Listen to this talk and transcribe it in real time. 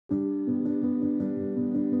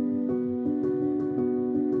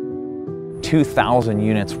2,000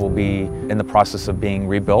 units will be in the process of being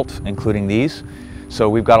rebuilt, including these. So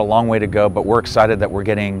we've got a long way to go, but we're excited that we're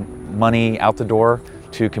getting money out the door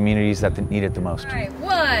to communities that need it the most. All right,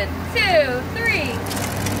 1, 2, 3.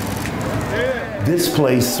 This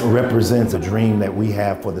place represents a dream that we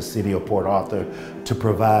have for the city of Port Arthur to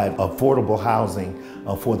provide affordable housing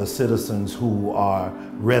for the citizens who are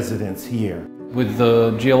residents here. With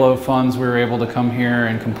the GLO funds, we were able to come here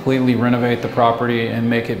and completely renovate the property and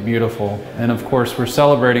make it beautiful. And of course, we're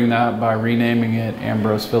celebrating that by renaming it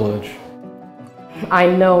Ambroise Village. I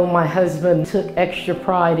know my husband took extra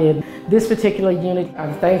pride in this particular unit.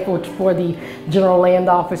 I'm thankful for the General Land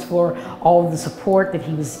Office for all of the support that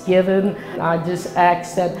he was given. I just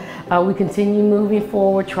ask that we continue moving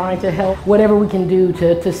forward, trying to help whatever we can do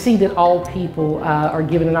to see that all people are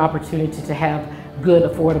given an opportunity to have good,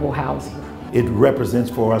 affordable housing. It represents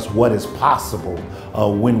for us what is possible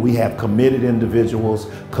when we have committed individuals,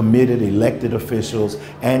 committed elected officials,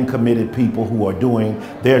 and committed people who are doing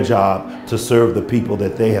their job to serve the people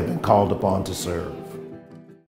that they have been called upon to serve.